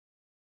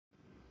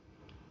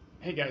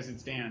Hey guys,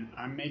 it's Dan.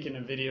 I'm making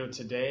a video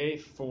today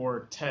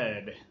for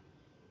Ted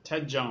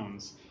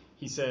Jones.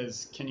 He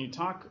says, can you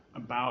talk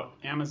about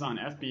Amazon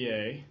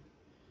FBA,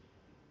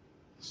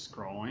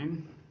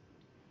 scrolling,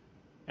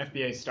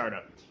 FBA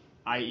startup,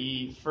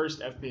 i.e. first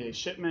FBA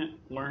shipment,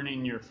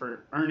 earning your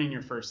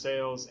first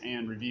sales,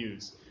 and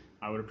reviews?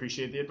 I would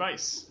appreciate the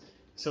advice.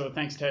 So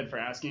thanks Ted for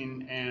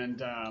asking,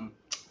 and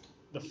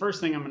the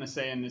first thing I'm going to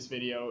say in this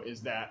video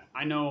is that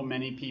I know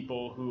many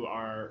people who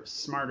are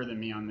smarter than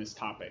me on this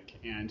topic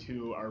and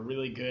who are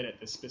really good at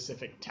the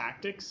specific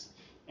tactics,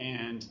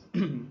 and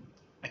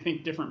I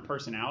think different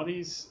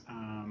personalities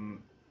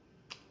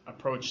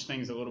approach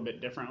things a little bit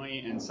differently,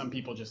 and some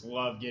people just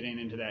love getting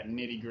into that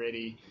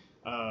nitty-gritty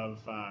of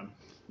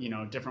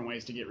different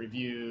ways to get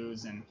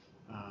reviews and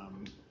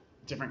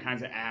different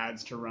kinds of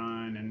ads to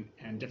run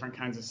and different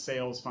kinds of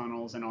sales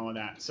funnels and all of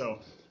that. So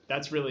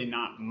that's really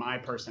not my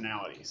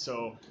personality.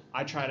 So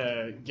I try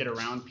to get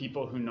around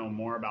people who know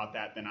more about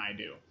that than I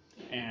do.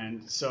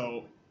 And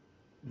so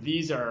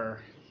these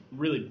are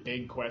really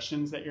big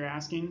questions that you're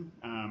asking.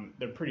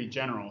 They're pretty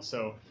general.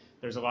 So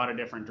there's a lot of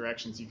different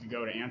directions you could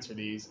go to answer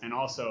these. And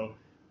also,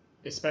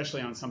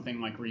 especially on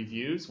something like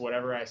reviews,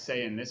 whatever I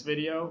say in this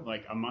video,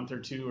 like a month or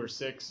two or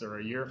 6 or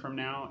a year from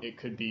now, it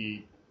could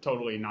be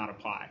totally not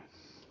apply.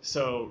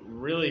 So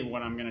really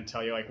what I'm going to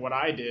tell you, like what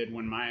I did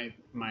when my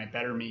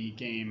Better Me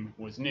game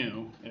was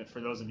new, for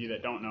those of you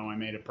that don't know, I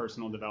made a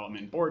personal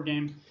development board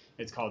game.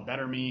 It's called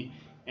Better Me,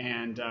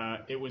 and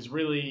it was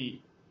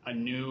really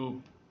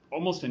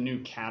almost a new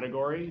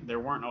category.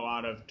 There weren't a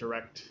lot of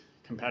direct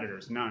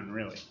competitors, none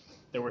really.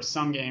 There were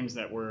some games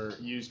that were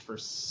used for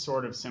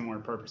sort of similar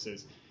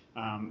purposes,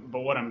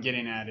 but what I'm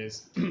getting at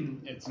is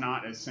it's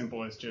not as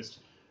simple as just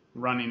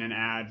running an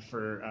ad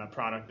for a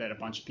product that a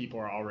bunch of people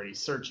are already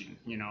searching.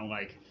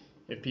 Like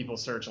if people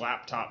search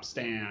laptop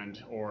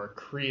stand or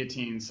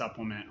creatine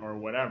supplement or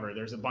whatever,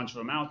 there's a bunch of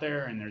them out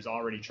there and there's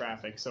already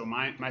traffic. So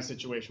my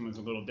situation was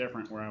a little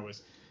different, where I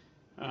was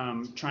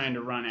trying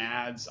to run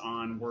ads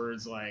on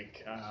words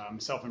like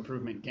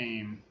self-improvement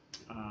game,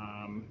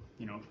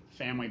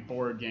 family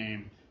board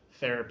game,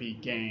 therapy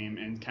game,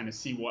 and kind of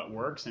see what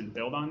works and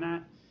build on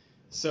that.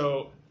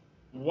 So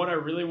what I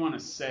really want to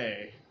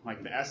say,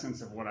 like the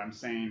essence of what I'm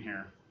saying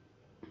here,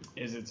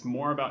 is it's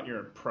more about your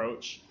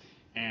approach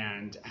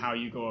and how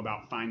you go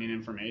about finding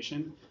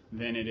information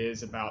than it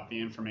is about the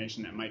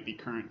information that might be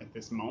current at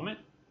this moment.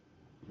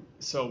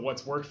 So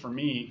what's worked for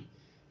me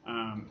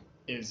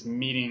is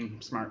meeting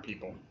smart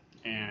people,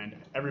 and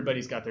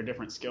everybody's got their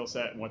different skill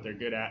set and what they're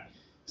good at.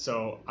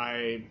 So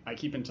I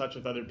keep in touch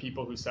with other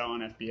people who sell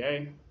on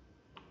FBA,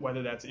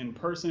 whether that's in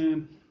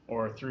person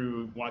or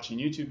through watching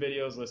YouTube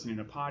videos, listening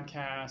to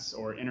podcasts,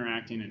 or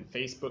interacting in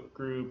Facebook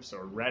groups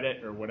or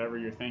Reddit or whatever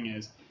your thing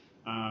is.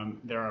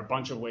 There are a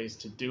bunch of ways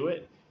to do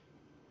it.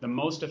 The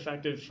most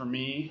effective for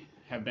me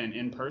have been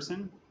in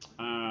person.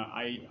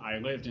 I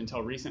lived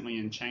until recently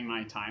in Chiang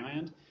Mai,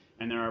 Thailand,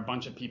 and there are a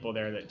bunch of people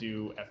there that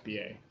do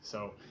FBA.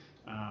 So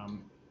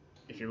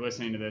if you're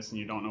listening to this and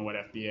you don't know what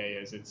FBA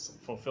is, it's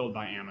fulfilled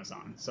by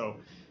Amazon. So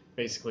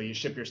basically, you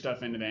ship your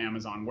stuff into the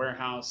Amazon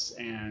warehouse,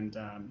 and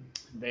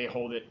they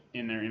hold it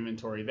in their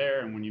inventory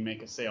there, and when you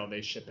make a sale, they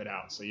ship it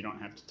out, so you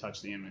don't have to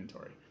touch the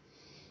inventory.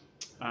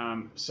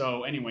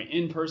 So anyway,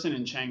 in person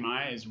in Chiang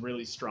Mai is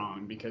really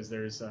strong because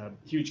there's a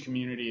huge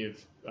community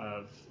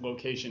of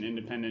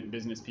location-independent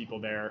business people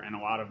there, and a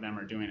lot of them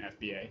are doing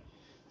FBA.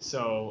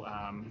 So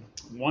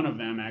one of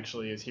them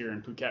actually is here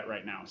in Phuket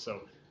right now,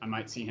 so I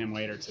might see him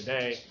later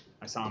today.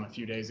 I saw him a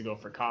few days ago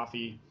for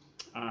coffee.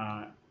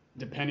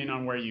 Depending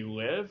on where you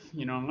live,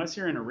 unless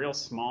you're in a real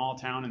small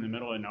town in the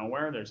middle of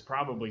nowhere, there's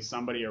probably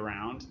somebody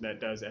around that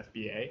does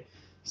FBA.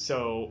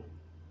 So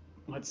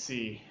let's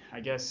see, I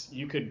guess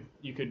you could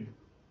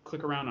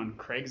click around on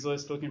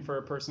Craigslist looking for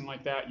a person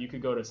like that. You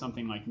could go to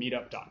something like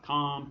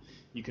meetup.com.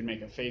 You could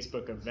make a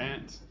Facebook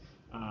event.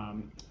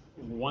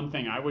 One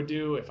thing I would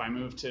do if I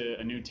moved to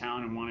a new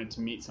town and wanted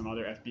to meet some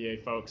other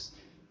FBA folks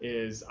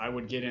is I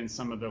would get in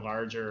some of the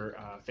larger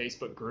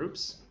Facebook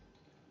groups.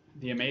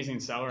 The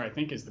Amazing Seller, I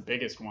think, is the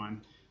biggest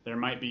one.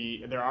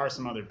 There are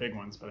some other big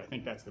ones, but I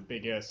think that's the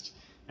biggest.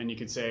 And you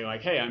could say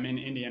like, hey, I'm in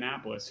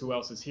Indianapolis. Who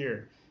else is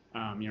here?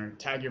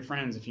 Tag your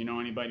friends if you know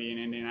anybody in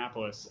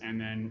Indianapolis, and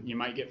then you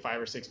might get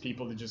 5 or 6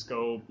 people to just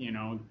go,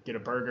 get a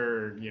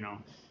burger, or,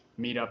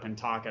 meet up and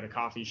talk at a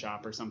coffee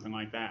shop or something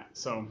like that.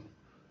 So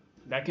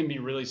that can be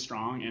really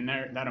strong, and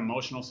that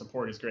emotional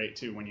support is great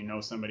too when you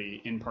know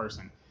somebody in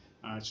person.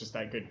 It's just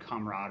that good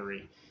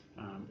camaraderie.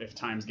 If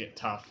times get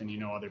tough and you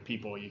know other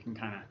people, you can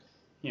kind of,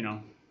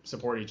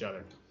 support each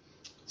other.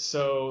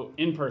 So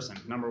in person,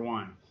 number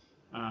one.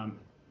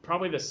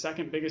 Probably the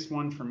second biggest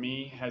one for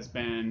me has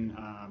been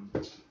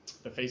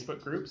the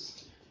Facebook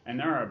groups, and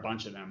there are a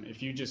bunch of them.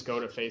 If you just go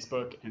to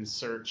Facebook and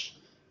search,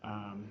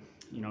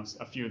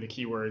 a few of the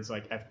keywords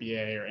like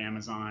FBA or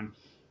Amazon,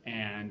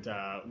 and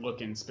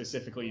look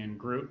specifically in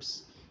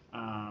groups,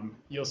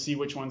 you'll see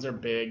which ones are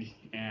big,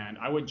 and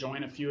I would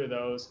join a few of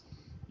those.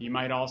 You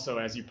might also,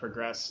 as you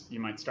progress, you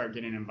might start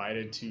getting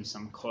invited to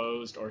some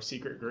closed or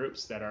secret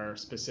groups that are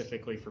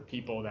specifically for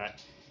people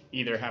that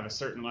either have a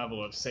certain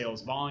level of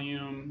sales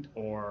volume,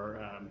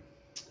 or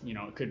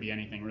it could be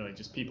anything really,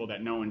 just people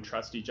that know and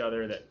trust each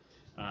other, that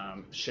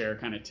share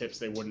kind of tips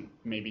they wouldn't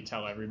maybe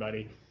tell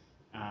everybody.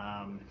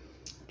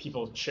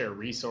 People share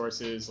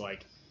resources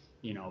like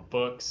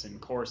books and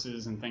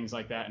courses and things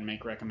like that, and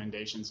make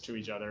recommendations to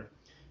each other.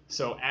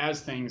 So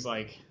as things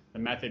like the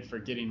method for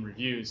getting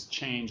reviews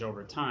change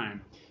over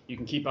time, you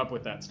can keep up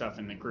with that stuff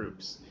in the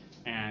groups.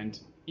 And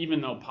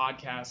even though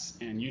podcasts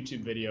and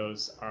YouTube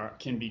videos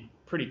can be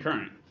pretty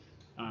current,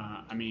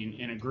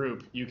 in a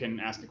group, you can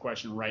ask a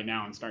question right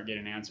now and start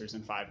getting answers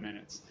in 5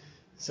 minutes.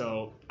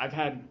 So I've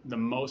had the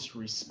most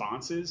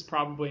responses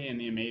probably in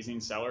the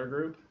Amazing Seller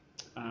group,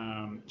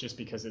 just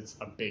because it's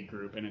a big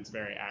group and it's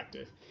very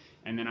active.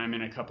 And then I'm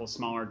in a couple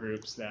smaller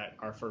groups that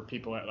are for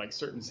people at like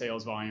certain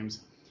sales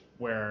volumes,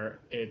 where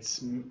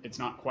it's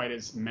not quite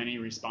as many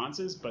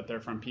responses, but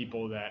they're from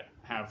people that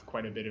have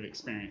quite a bit of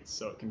experience,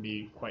 so it can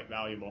be quite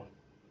valuable.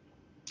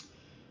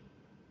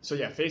 So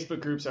yeah,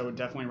 Facebook groups I would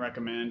definitely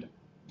recommend.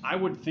 I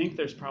would think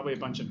there's probably a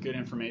bunch of good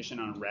information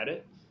on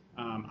Reddit.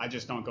 I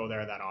just don't go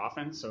there that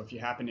often, so if you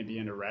happen to be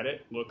into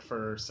Reddit, look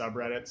for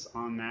subreddits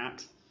on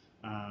that.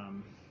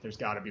 There's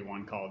got to be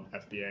one called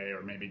FBA,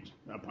 or maybe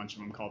a bunch of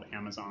them called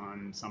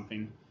Amazon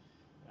something.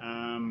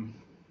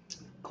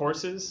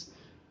 Courses.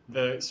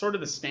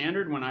 The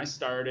standard when I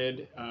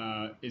started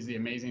is the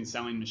Amazing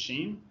Selling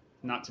Machine,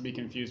 not to be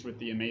confused with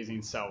the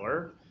Amazing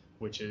Seller,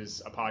 which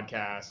is a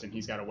podcast, and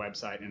he's got a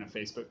website and a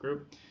Facebook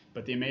group.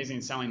 But the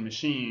Amazing Selling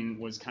Machine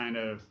was kind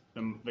of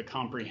the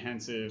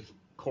comprehensive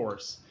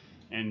course,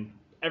 and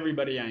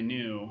everybody I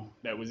knew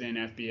that was in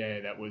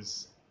FBA that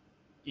was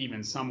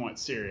even somewhat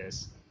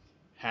serious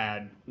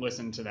had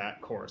listened to that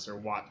course,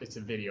 or it's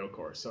a video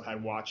course, so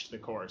had watched the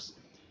course.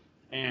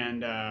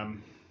 And a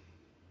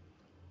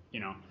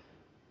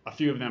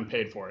few of them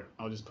paid for it.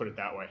 I'll just put it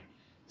that way.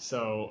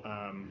 So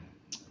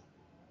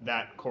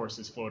that course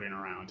is floating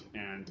around.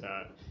 And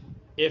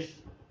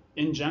if,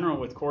 in general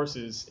with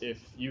courses,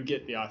 if you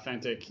get the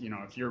authentic,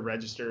 if you're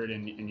registered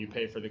and you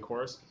pay for the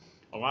course,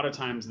 a lot of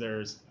times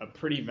there's a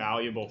pretty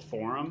valuable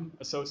forum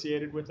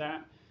associated with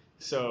that.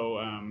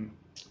 So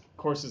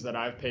courses that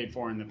I've paid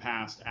for in the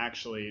past,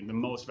 actually the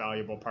most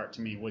valuable part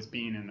to me was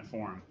being in the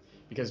forum.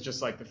 Because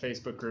just like the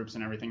Facebook groups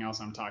and everything else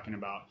I'm talking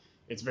about,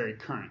 it's very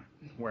current,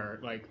 where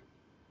like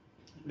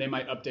they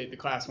might update the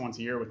class once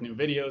a year with new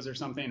videos or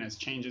something. As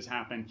changes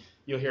happen,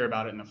 you'll hear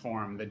about it in the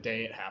forum the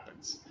day it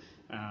happens.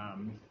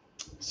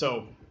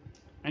 So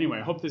anyway,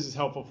 I hope this is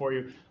helpful for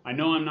you. I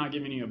know I'm not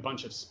giving you a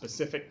bunch of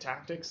specific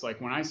tactics.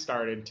 Like when I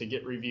started to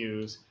get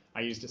reviews,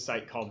 I used a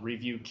site called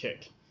Review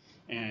Kick,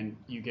 and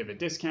you give a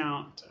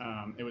discount.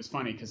 It was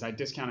funny because I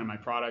discounted my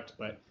product,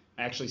 but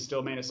I actually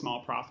still made a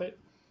small profit.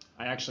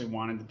 I actually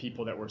wanted the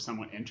people that were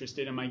somewhat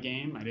interested in my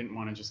game. I didn't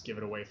want to just give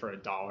it away for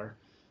 $1.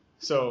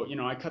 So,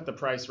 I cut the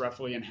price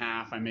roughly in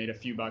half. I made a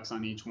few bucks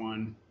on each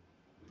one,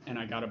 and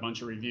I got a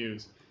bunch of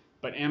reviews.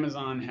 But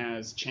Amazon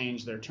has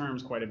changed their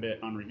terms quite a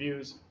bit on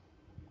reviews.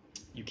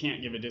 You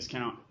can't give a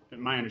discount.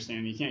 In my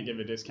understanding, you can't give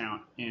a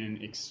discount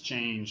in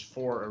exchange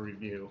for a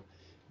review.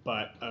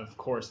 But of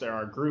course, there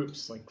are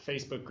groups like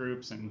Facebook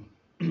groups and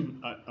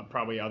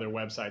probably other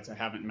websites I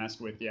haven't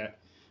messed with yet,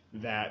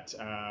 that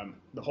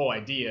the whole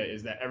idea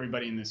is that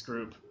everybody in this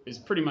group is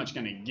pretty much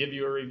going to give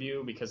you a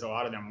review, because a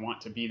lot of them want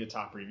to be the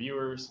top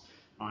reviewers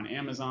on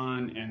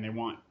Amazon, and they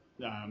want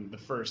the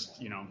first,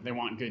 they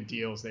want good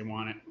deals. They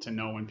want it to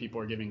know when people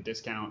are giving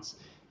discounts.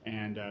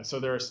 And so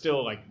there are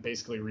still like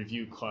basically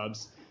review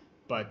clubs,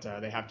 but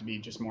they have to be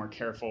just more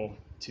careful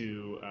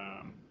to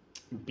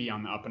be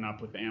on the up and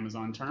up with the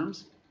Amazon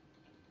terms.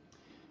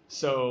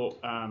 So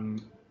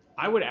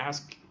I would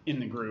ask in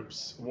the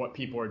groups what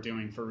people are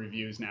doing for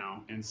reviews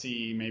now, and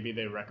see maybe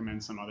they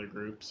recommend some other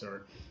groups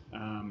or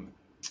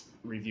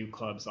review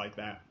clubs like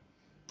that,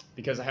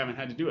 because I haven't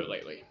had to do it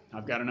lately.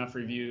 I've got enough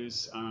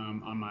reviews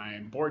on my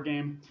board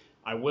game.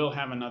 I will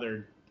have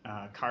another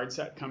card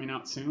set coming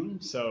out soon,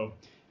 so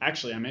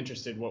actually I'm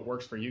interested what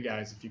works for you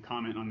guys if you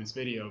comment on this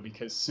video,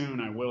 because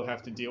soon I will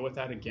have to deal with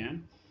that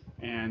again.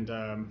 And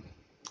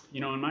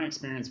in my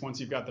experience, once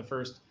you've got the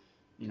first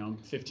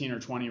 15 or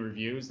 20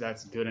 reviews,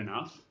 that's good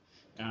enough.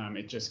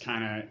 It just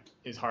kind of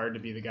is hard to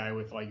be the guy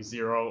with like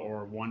 0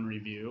 or 1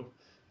 review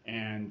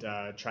and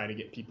try to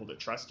get people to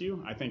trust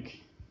you. I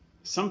think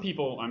some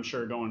people, I'm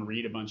sure, go and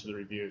read a bunch of the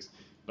reviews,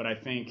 but I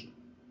think,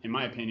 in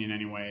my opinion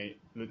anyway,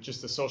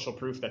 just the social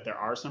proof that there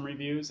are some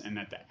reviews and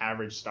that the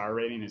average star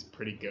rating is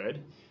pretty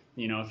good.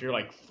 If you're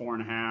like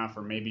 4.5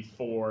 or maybe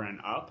 4 and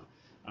up,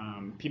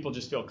 people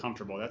just feel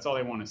comfortable. That's all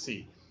they want to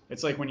see.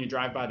 It's like when you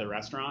drive by the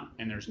restaurant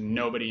and there's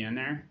nobody in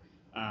there,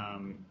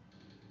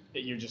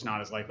 you're just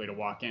not as likely to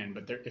walk in.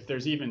 But if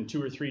there's even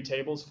 2 or 3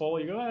 tables full,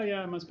 you go, oh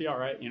yeah, it must be all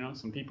right.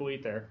 Some people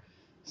eat there.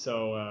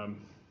 So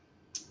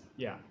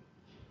yeah,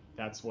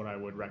 that's what I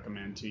would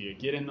recommend to you.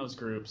 Get in those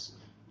groups.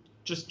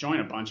 Just join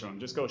a bunch of them.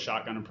 Just go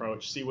shotgun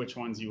approach. See which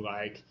ones you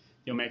like.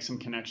 You'll make some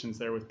connections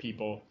there with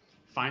people.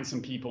 Find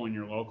some people in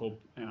your local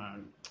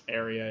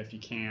area if you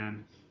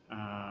can.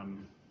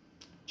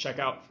 Check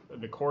out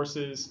the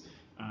courses.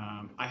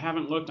 I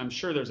haven't looked. I'm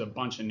sure there's a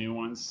bunch of new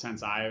ones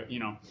since I've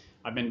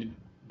been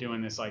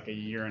doing this like a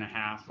year and a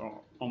half, or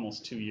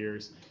almost 2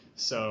 years.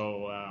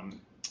 So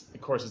the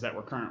courses that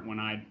were current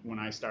when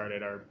I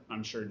started are,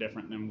 I'm sure,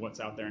 different than what's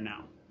out there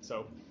now.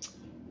 So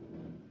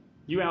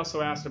you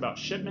also asked about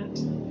shipment,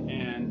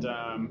 and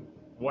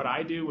what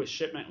I do with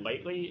shipment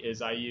lately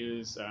is I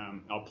use,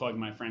 I'll plug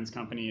my friend's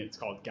company. It's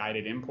called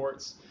Guided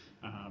Imports.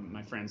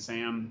 My friend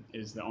Sam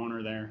is the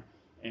owner there,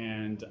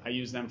 and I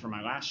used them for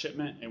my last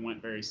shipment. It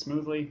went very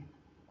smoothly.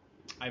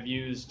 I've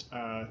used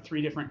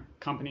 3 different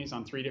companies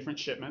on 3 different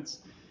shipments.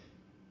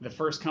 The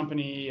first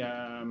company,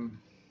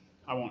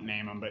 I won't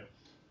name them, but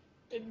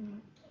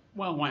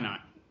well, why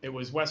not? It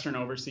was Western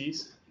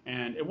Overseas,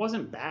 and it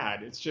wasn't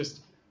bad. It's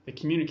just the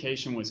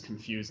communication was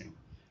confusing,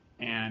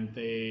 and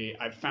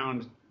I've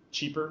found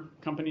cheaper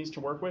companies to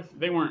work with.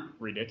 They weren't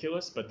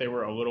ridiculous, but they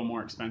were a little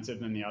more expensive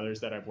than the others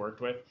that I've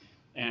worked with.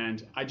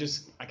 And I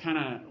kind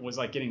of was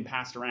like getting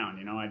passed around.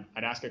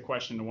 I'd ask a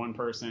question to one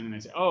person, and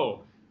they'd say,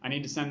 "Oh, I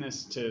need to send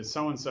this to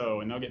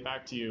so-and-so, and they'll get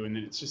back to you." And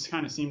then it just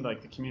kind of seemed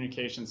like the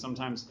communication,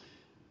 sometimes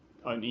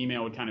an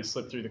email would kind of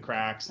slip through the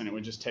cracks, and it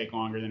would just take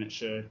longer than it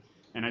should.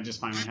 And I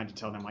just finally had to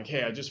tell them, like,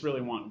 "Hey, I just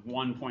really want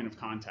one point of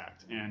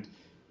contact, and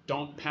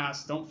don't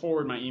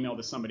forward my email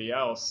to somebody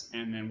else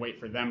and then wait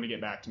for them to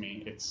get back to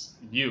me. It's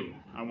you.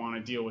 I want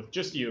to deal with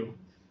just you.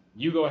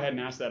 You go ahead and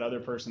ask that other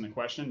person the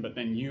question, but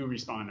then you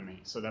respond to me,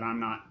 so that I'm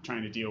not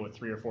trying to deal with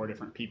 3 or 4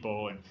 different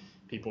people, and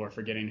people are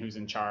forgetting who's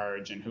in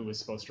charge and who was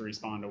supposed to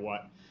respond to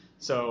what."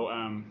 So,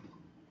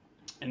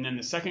 and then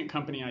the second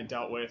company I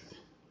dealt with,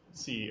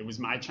 let's see, it was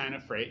My China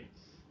Freight,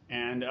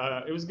 and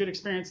it was a good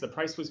experience. The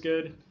price was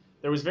good.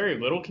 There was very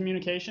little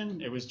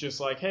communication. It was just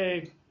like,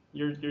 "Hey,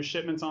 your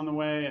shipment's on the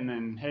way," and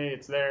then, "Hey,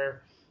 it's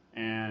there,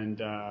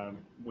 and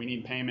we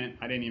need payment."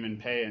 I didn't even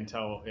pay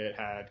until it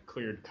had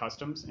cleared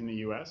customs in the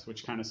U.S.,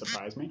 which kind of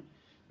surprised me.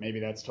 Maybe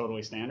that's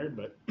totally standard,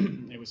 but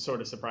it was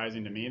sort of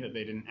surprising to me that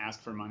they didn't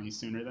ask for money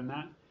sooner than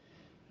that.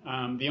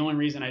 The only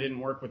reason I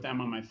didn't work with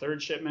them on my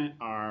third shipment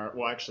are,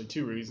 well, actually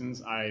 2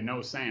 reasons. I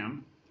know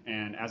Sam,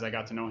 and as I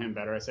got to know him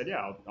better, I said,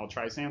 "Yeah, I'll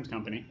try Sam's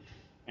company."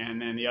 And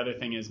then the other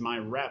thing is my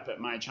rep at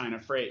My China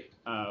Freight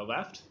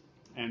left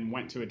and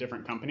went to a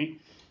different company.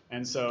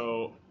 And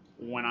so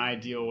when I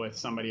deal with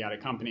somebody at a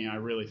company, I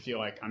really feel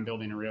like I'm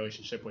building a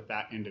relationship with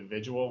that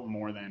individual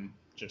more than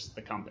just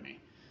the company.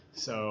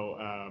 So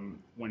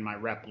when my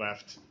rep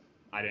left,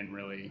 I didn't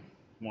really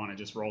want to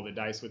just roll the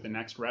dice with the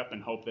next rep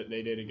and hope that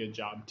they did a good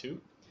job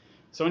too.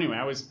 So anyway,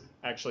 I was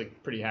actually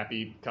pretty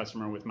happy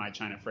customer with My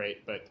China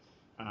Freight, but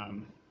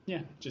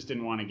yeah, just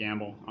didn't want to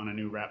gamble on a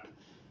new rep.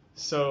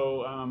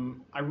 So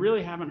I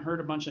really haven't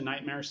heard a bunch of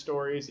nightmare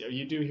stories.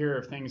 You do hear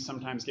of things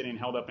sometimes getting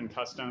held up in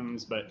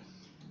customs, but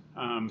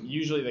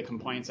usually the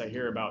complaints I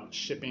hear about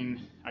shipping,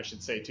 I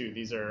should say too,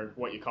 these are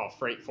what you call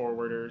freight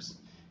forwarders.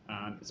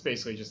 It's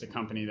basically just a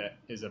company that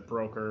is a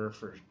broker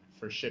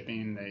for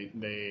shipping.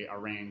 They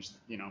arrange,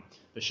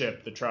 the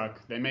ship, the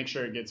truck. They make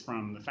sure it gets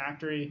from the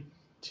factory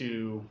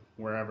to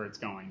wherever it's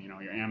going,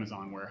 your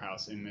Amazon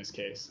warehouse in this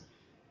case.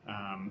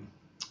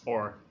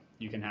 Or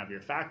you can have your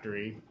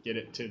factory get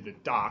it to the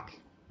dock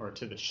or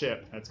to the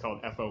ship. That's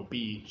called FOB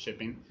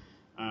shipping.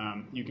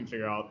 You can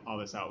figure all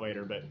this out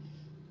later, but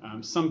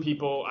some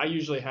people, I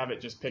usually have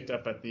it just picked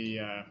up at the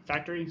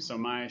factory. So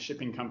my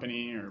shipping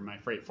company or my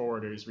freight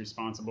forwarder is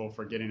responsible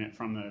for getting it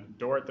from the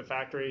door at the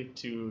factory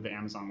to the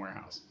Amazon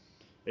warehouse.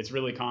 It's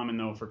really common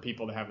though for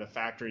people to have the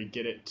factory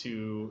get it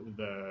to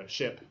the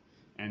ship,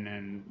 and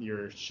then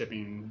your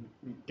shipping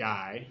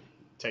guy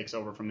takes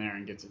over from there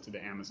and gets it to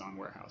the Amazon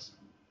warehouse.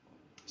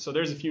 So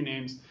there's a few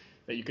names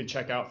that you could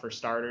check out for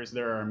starters.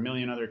 There are a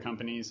million other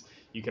companies.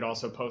 You could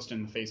also post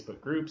in the Facebook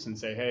groups and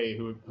say, "Hey,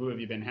 who have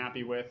you been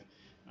happy with?"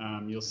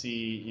 You'll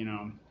see,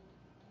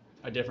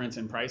 a difference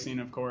in pricing,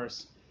 of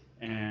course,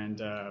 and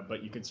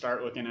but you could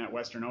start looking at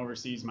Western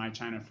Overseas, My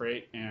China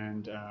Freight,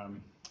 and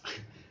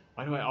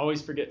why do I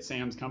always forget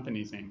Sam's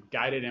company's name?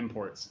 Guided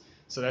Imports.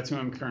 So that's who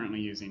I'm currently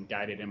using,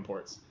 Guided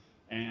Imports.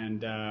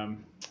 And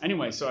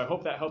anyway, so I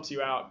hope that helps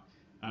you out.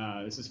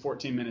 This is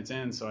 14 minutes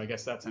in, so I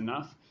guess that's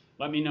enough.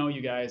 Let me know, you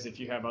guys, if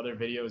you have other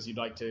videos you'd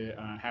like to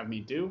have me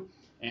do.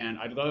 And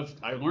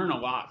I learn a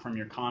lot from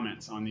your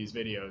comments on these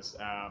videos.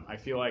 I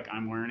feel like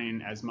I'm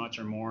learning as much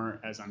or more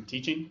as I'm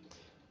teaching.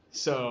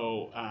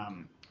 So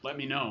let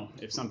me know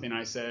if something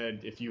I said,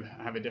 if you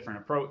have a different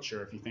approach,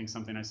 or if you think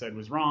something I said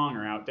was wrong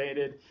or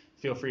outdated.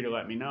 Feel free to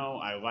let me know.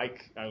 I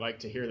like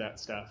to hear that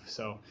stuff.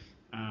 So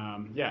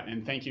yeah,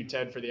 and thank you,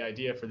 Ted, for the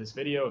idea for this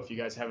video. If you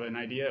guys have an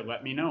idea,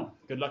 let me know.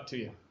 Good luck to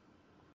you.